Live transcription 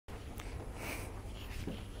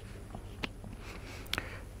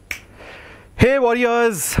Hey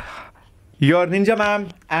warriors, your ninja ma'am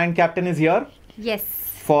and captain is here. Yes.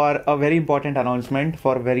 For a very important announcement,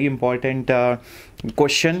 for a very important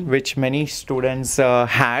question which many students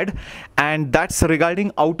had, and that's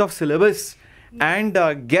regarding out of syllabus. And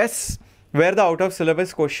guess where the out of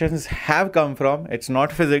syllabus questions have come from. It's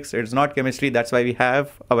not physics, it's not chemistry. That's why we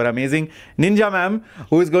have our amazing ninja ma'am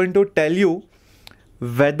who is going to tell you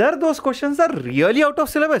whether those questions are really out of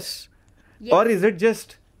syllabus. Yes. Or is it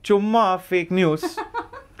just chumma fake news?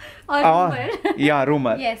 Or rumor. Yeah,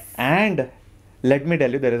 rumor. Yes. And let me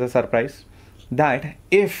tell you, there is a surprise that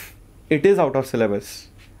if it is out of syllabus,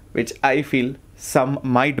 which I feel some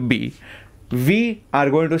might be, we are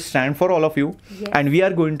going to stand for all of you. Yes. And we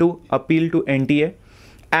are going to appeal to NTA,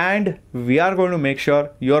 and we are going to make sure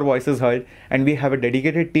your voice is heard, and we have a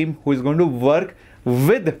dedicated team who is going to work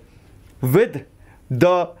with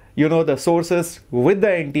the the sources, with the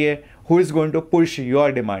NTA, who is going to push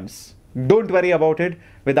your demands. Don't worry about it.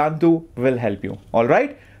 Vedantu will help you. All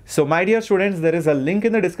right. So my dear students, there is a link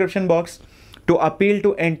in the description box to appeal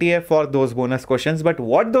to NTA for those bonus questions. But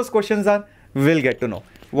what those questions are, we'll get to know.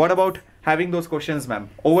 What about having those questions, ma'am?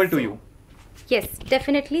 Over to you. Yes,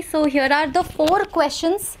 definitely. So here are the 4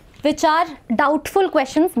 questions which are doubtful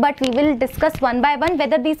questions, but we will discuss one by one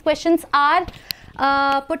whether these questions are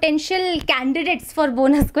potential candidates for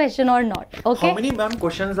bonus question or not. Okay. How many, ma'am,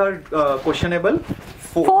 questions are questionable?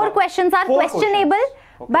 4 questions are questionable. Questions.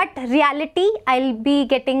 Okay. But reality, I'll be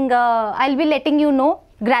letting you know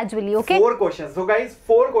gradually. Okay. 4 questions. So guys,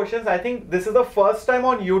 4 questions. I think this is the first time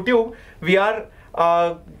on YouTube we are.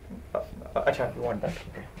 Acha, you want that?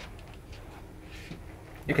 Okay.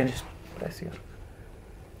 You can just press here.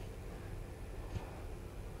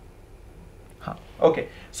 Huh. Okay.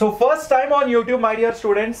 So first time on YouTube, my dear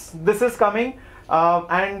students, this is coming.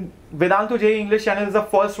 And Vedantu JEE English channel is the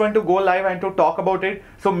first one to go live and to talk about it.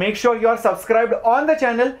 So make sure you are subscribed on the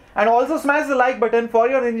channel, and also smash the like button for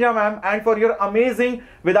your ninja ma'am and for your amazing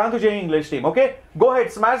Vedantu JEE English team. Okay, go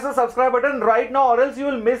ahead, smash the subscribe button right now, or else you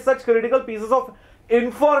will miss such critical pieces of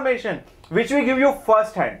information which we give you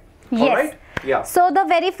first hand. Yes. All right? Yeah. So the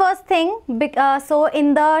very first thing, so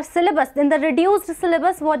in the syllabus, in the reduced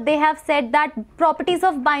syllabus, what they have said that properties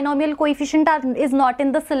of binomial coefficient is not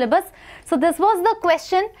in the syllabus. So this was the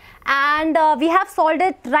question, and we have solved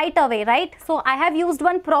it right away, right? So I have used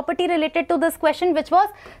one property related to this question, which was,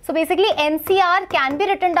 so basically NCR can be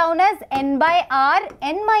written down as n by r,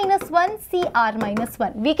 n minus 1, cr minus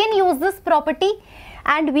 1. We can use this property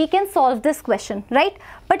and we can solve this question, right?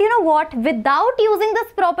 But you know what, without using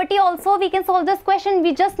this property also we can solve this question.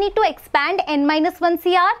 We just need to expand n minus 1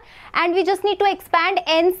 cr and we just need to expand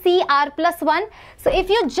n cr plus 1. So if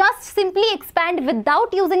you just simply expand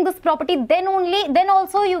without using this property, then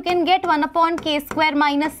also you can get 1 upon k square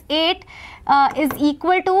minus 8 is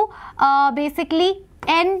equal to basically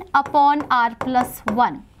n upon r plus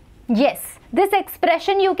 1. Yes, this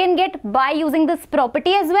expression you can get by using this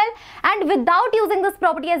property as well, and without using this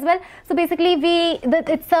property as well. So basically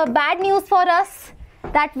it's a bad news for us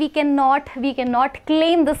that we cannot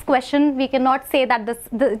claim this question. We cannot say that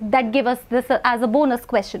that give us this as a bonus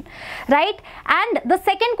question, right? And the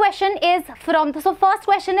second question is so first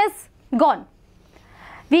question is gone.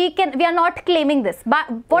 We are not claiming this. But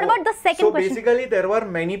what about the second question? So basically there were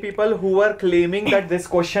many people who were claiming that this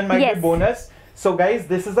question might be bonus. So guys,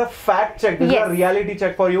 this is a fact check, this is a reality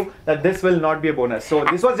check for you that this will not be a bonus. So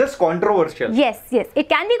this was just controversial. Yes, it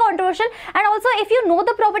can be controversial, and also if you know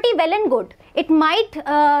the property well and good, it might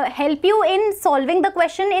help you in solving the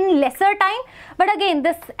question in lesser time. But again,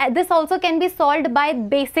 this also can be solved by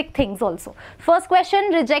basic things also. First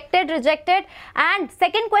question rejected, and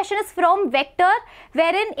second question is from vector,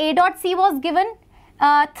 wherein a dot c was given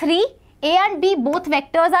 3. A and B both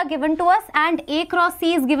vectors are given to us, and A cross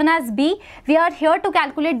C is given as B. We are here to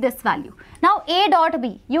calculate this value. Now A dot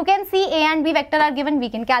B, you can see A and B vector are given, we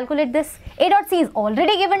can calculate this. A dot C is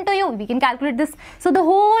already given to you, we can calculate this. So the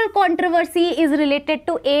whole controversy is related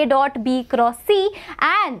to A dot B cross C,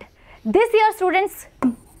 and this year students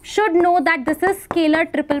should know that this is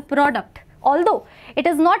scalar triple product. Although it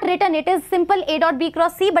is not written, it is simple A dot B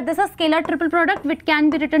cross C, but this is scalar triple product which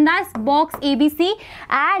can be written as box ABC,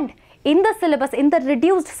 and in the syllabus, in the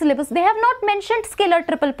reduced syllabus, they have not mentioned scalar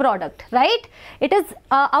triple product, right? It is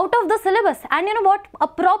out of the syllabus. And you know what? A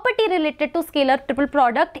property related to scalar triple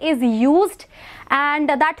product is used, and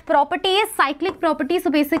that property is cyclic property. So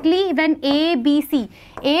basically, when A, B, C,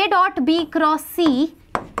 A dot B cross C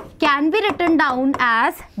can be written down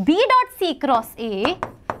as B dot C cross A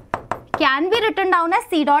can be written down as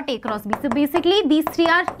C dot A cross B. So basically these three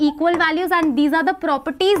are equal values and these are the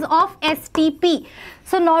properties of STP.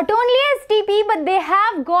 So not only STP, but they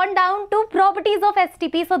have gone down to properties of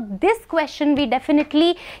STP. So this question we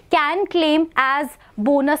definitely can claim as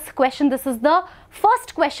bonus question. This is the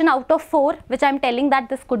first question out of 4 which I am telling that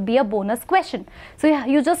this could be a bonus question. So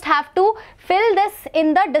you just have to fill this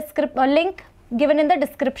in the link given in the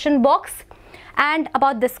description box and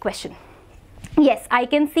about this question. Yes, I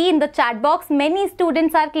can see in the chat box many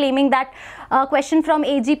students are claiming that question from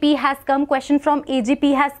AGP has come, question from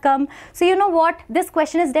AGP has come. So you know what, this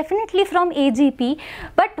question is definitely from AGP,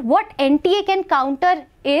 but what NTA can counter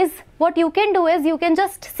is, what you can do is you can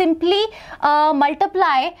just simply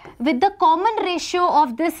multiply with the common ratio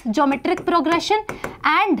of this geometric progression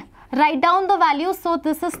and write down the values. So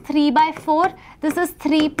this is 3 by 4, this is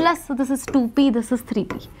 3 plus, so this is 2p, this is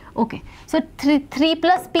 3p. Okay, so 3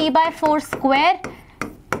 plus p by 4 square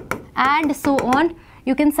and so on.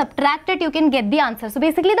 You can subtract it, you can get the answer. So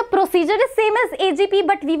basically the procedure is same as AGP,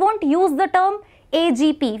 but we won't use the term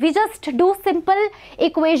AGP. We just do simple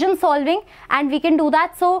equation solving and we can do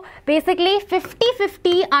that. So basically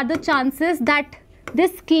 50-50 are the chances that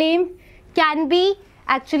this claim can be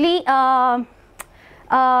actually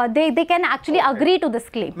they can actually agree to this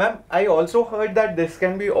claim. Ma'am, I also heard that this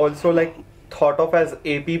can be also like thought of as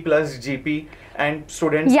AP plus GP, and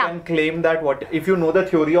students can claim that what if you know the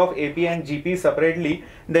theory of AP and GP separately,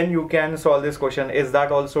 then you can solve this question. Is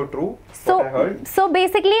that also true? So, I heard? So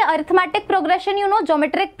basically arithmetic progression you know,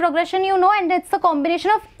 geometric progression you know, and it's a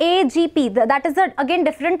combination of AGP. That is again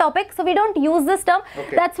different topic, so we don't use this term.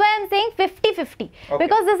 Okay. That's why I'm saying 50-50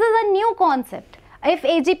 because this is a new concept. If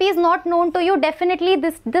AGP is not known to you, definitely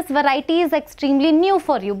this variety is extremely new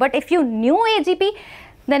for you. But if you knew AGP,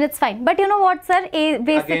 then it's fine. But you know what, sir,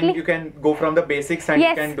 basically again you can go from the basics and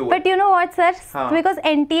you can do but it. You know what, sir, because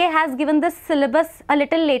NTA has given this syllabus a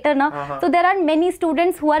little later now, so there are many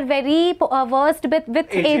students who are very versed with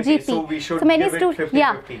AGP. So we should many give it 50-50.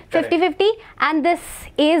 Yeah, 50-50, and this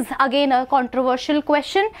is again a controversial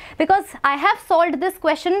question because I have solved this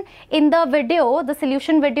question in the video, the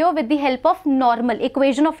solution video, with the help of normal,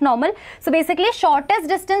 equation of normal. So basically shortest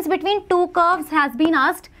distance between two curves has been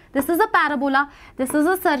asked. This is a parabola, this is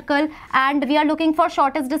a circle, and we are looking for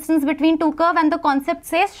shortest distance between two curves, and the concept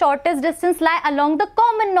says shortest distance lie along the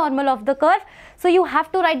common normal of the curve. So you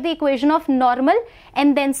have to write the equation of normal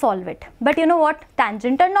and then solve it. But you know what,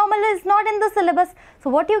 tangent and normal is not in the syllabus. So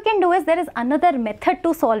what you can do is there is another method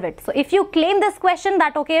to solve it. So if you claim this question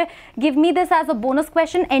that okay, give me this as a bonus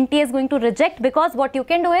question, NTA is going to reject, because what you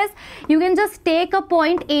can do is you can just take a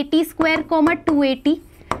point 80 square comma 280.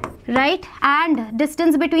 Right, and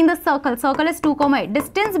distance between the circle is 2,8.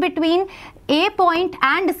 Distance between A point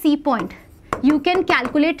and C point you can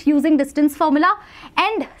calculate using distance formula.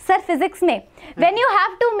 And sir, physics mein when you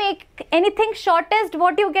have to make anything shortest,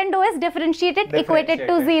 what you can do is differentiate it, equate it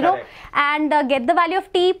to 0, and get the value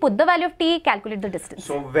of t, put the value of t, calculate the distance.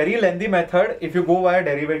 So very lengthy method if you go via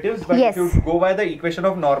derivatives, but if you go via the equation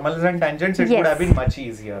of normals and tangents, it would have been much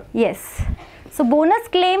easier. Yes. So bonus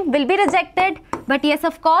claim will be rejected, but yes,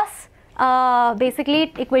 of course,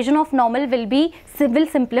 basically equation of normal will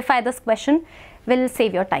simplify this question, will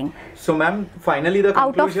save your time. So ma'am, finally the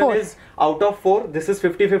conclusion is out of 4, this is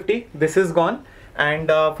 50-50, this is gone, and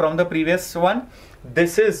from the previous one,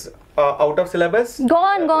 this is out of syllabus.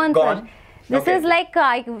 Gone. Sir. This is like,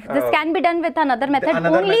 this can be done with another method.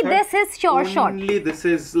 Only this is short. Only this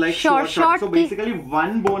is like short. So basically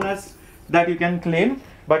one bonus that you can claim,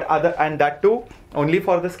 but and that too only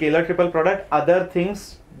for the scalar triple product. Other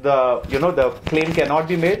things, the claim cannot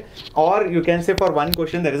be made. Or you can say for one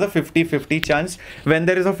question there is a 50-50 chance. When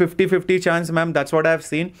there is a 50-50 chance, ma'am, that's what I have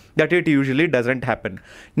seen, that it usually doesn't happen.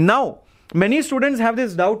 Now many students have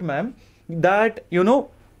this doubt, ma'am, that 1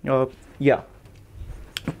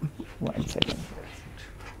 second.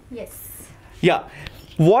 Yes. Yeah.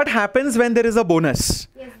 What happens when there is a bonus?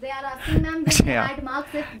 Yes, they are asking, ma'am, will you add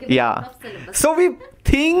marks if given out of syllabus? So we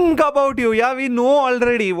think about you. Yeah, we know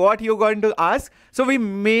already what you're going to ask. So we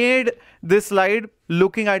made this slide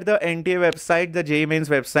looking at the NTA website, the JEE Mains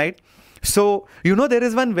website. So, there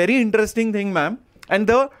is one very interesting thing, ma'am. And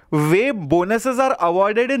the way bonuses are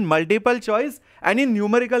awarded in multiple choice and in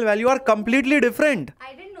numerical value are completely different.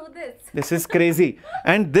 I didn't know this. This is crazy.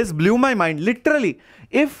 And this blew my mind. Literally,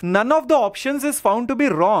 if none of the options is found to be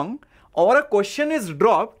wrong or a question is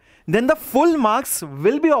dropped, then the full marks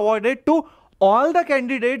will be awarded to all the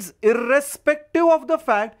candidates irrespective of the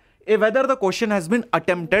fact whether the question has been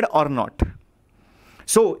attempted or not.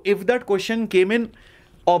 So if that question came in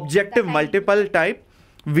objective multiple type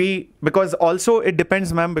because also it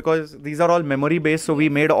depends, ma'am, because these are all memory based, so we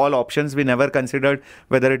made all options. We never considered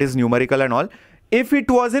whether it is numerical and all. If it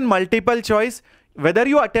was in multiple choice, whether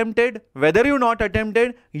you attempted, whether you not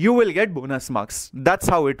attempted, you will get bonus marks. That's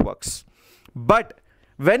how it works. But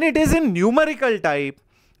when it is in numerical type,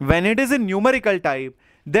 then it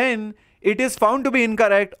is found to be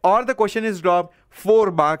incorrect or the question is dropped,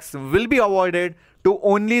 4 marks will be awarded to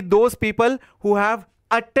only those people who have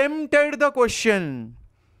attempted the question.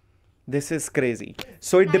 This is crazy.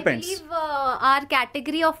 So it depends. I believe our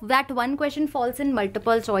category of that one question falls in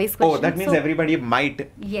multiple choice question. Oh, that means everybody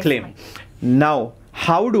might Yes, claim. might. Now,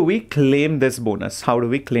 how do we claim this bonus?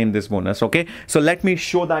 Okay, so let me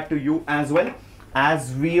show that to you as well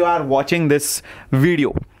as we are watching this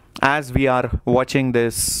video. As we are watching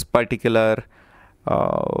this particular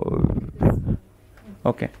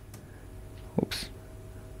okay, oops,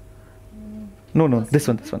 no, this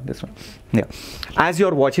one. Yeah, as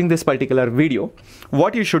you're watching this particular video,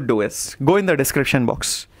 what you should do is go in the description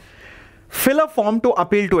box, fill a form to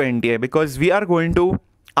appeal to NTA, because we are going to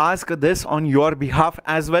ask this on your behalf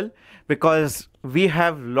as well, because we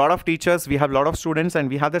have a lot of teachers, we have a lot of students, and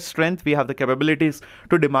we have the strength, we have the capabilities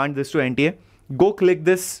to demand this to NTA. Go click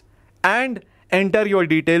this and enter your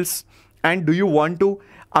details. And do you want to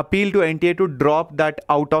appeal to NTA to drop that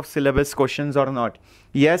out of syllabus questions or not?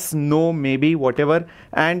 Yes, no, maybe, whatever.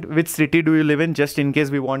 And which city do you live in, just in case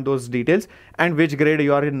we want those details, and which grade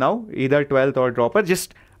you are in now, either 12th or dropper.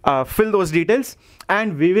 Just fill those details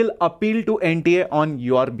and we will appeal to NTA on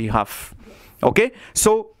your behalf. Okay,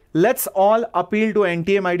 so let's all appeal to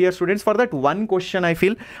NTA, my dear students, for that one question. I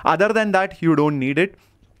feel other than that you don't need it.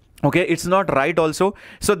 Okay, it's not right also.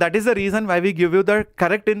 So that is the reason why we give you the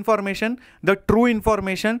correct information, the true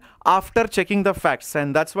information after checking the facts.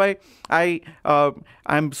 And that's why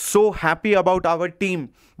I'm so happy about our team,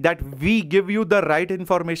 that we give you the right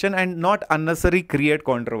information and not unnecessary create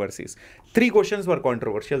controversies. 3 questions were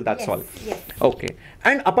controversial, that's all. Yes. Okay,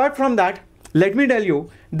 and apart from that, let me tell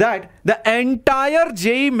you that the entire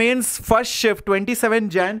JEE Mains first shift 27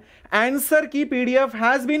 Jan answer key PDF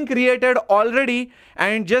has been created already,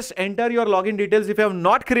 and just enter your login details. If you have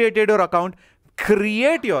not created your account,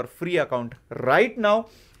 create your free account right now,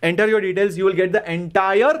 enter your details, you will get the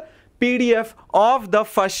entire PDF of the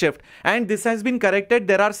first shift. And this has been corrected.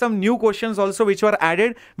 There are some new questions also which were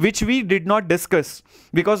added, which we did not discuss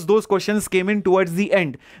because those questions came in towards the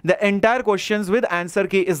end. The entire questions with answer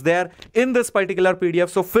key is there in this particular PDF,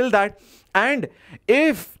 so fill that. And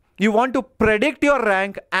if you want to predict your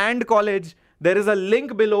rank and college, there is a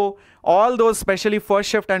link below. All those, especially first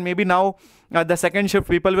shift and maybe now the second shift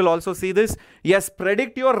people will also see this. Yes,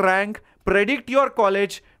 predict your rank, predict your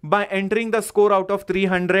college by entering the score out of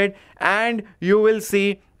 300, and you will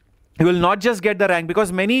see you will not just get the rank,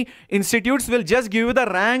 because many institutes will just give you the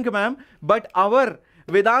rank, ma'am, but our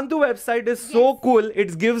Vedantu website is so cool,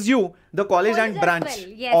 it gives you the college and branch well.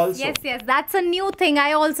 Yes, also. yes, that's a new thing.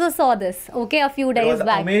 I also saw this, okay, a few days It was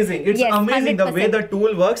back. amazing. It's amazing 100%. the way the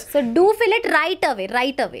tool works. So do fill it right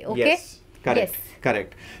away, okay? Yes, correct.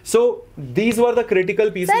 Correct. So these were the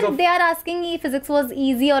critical pieces. Sir, of they are asking if physics was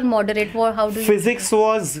easy or moderate. How do you? Physics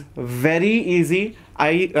was very easy.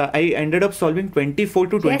 I ended up solving 24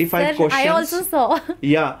 to 25 yes, sir, questions. I also saw.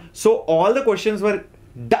 Yeah. So all the questions were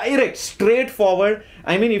direct, straightforward.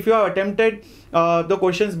 I mean, if you have attempted the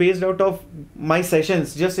questions based out of my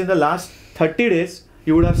sessions just in the last 30 days,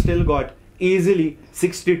 you would have still got easily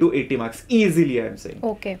 60 to 80 marks. Easily, I am saying.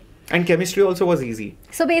 Okay. And chemistry also was easy.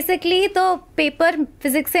 So basically the paper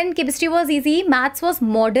physics and chemistry was easy. Maths was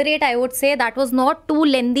moderate, I would say. That was not too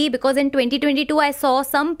lengthy, because in 2022 I saw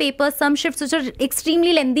some papers, some shifts which are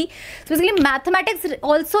extremely lengthy. So basically mathematics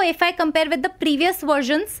also, if I compare with the previous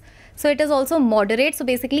versions, so it is also moderate. So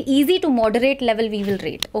basically easy to moderate level we will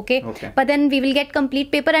rate, okay? But then we will get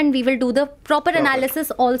complete paper and we will do the proper analysis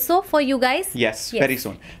also for you guys. Yes, very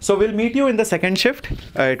soon. So we'll meet you in the second shift.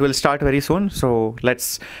 It will start very soon. So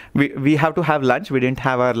we have to have lunch. We didn't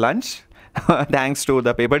have our lunch thanks to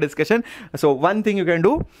the paper discussion. So one thing you can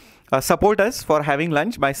do, support us for having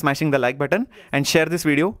lunch by smashing the like button and share this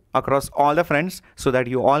video across all the friends so that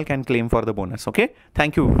you all can claim for the bonus. Okay,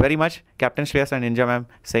 thank you very much. Captain Shreyas and Ninja ma'am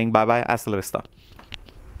saying bye bye, hasta la vista.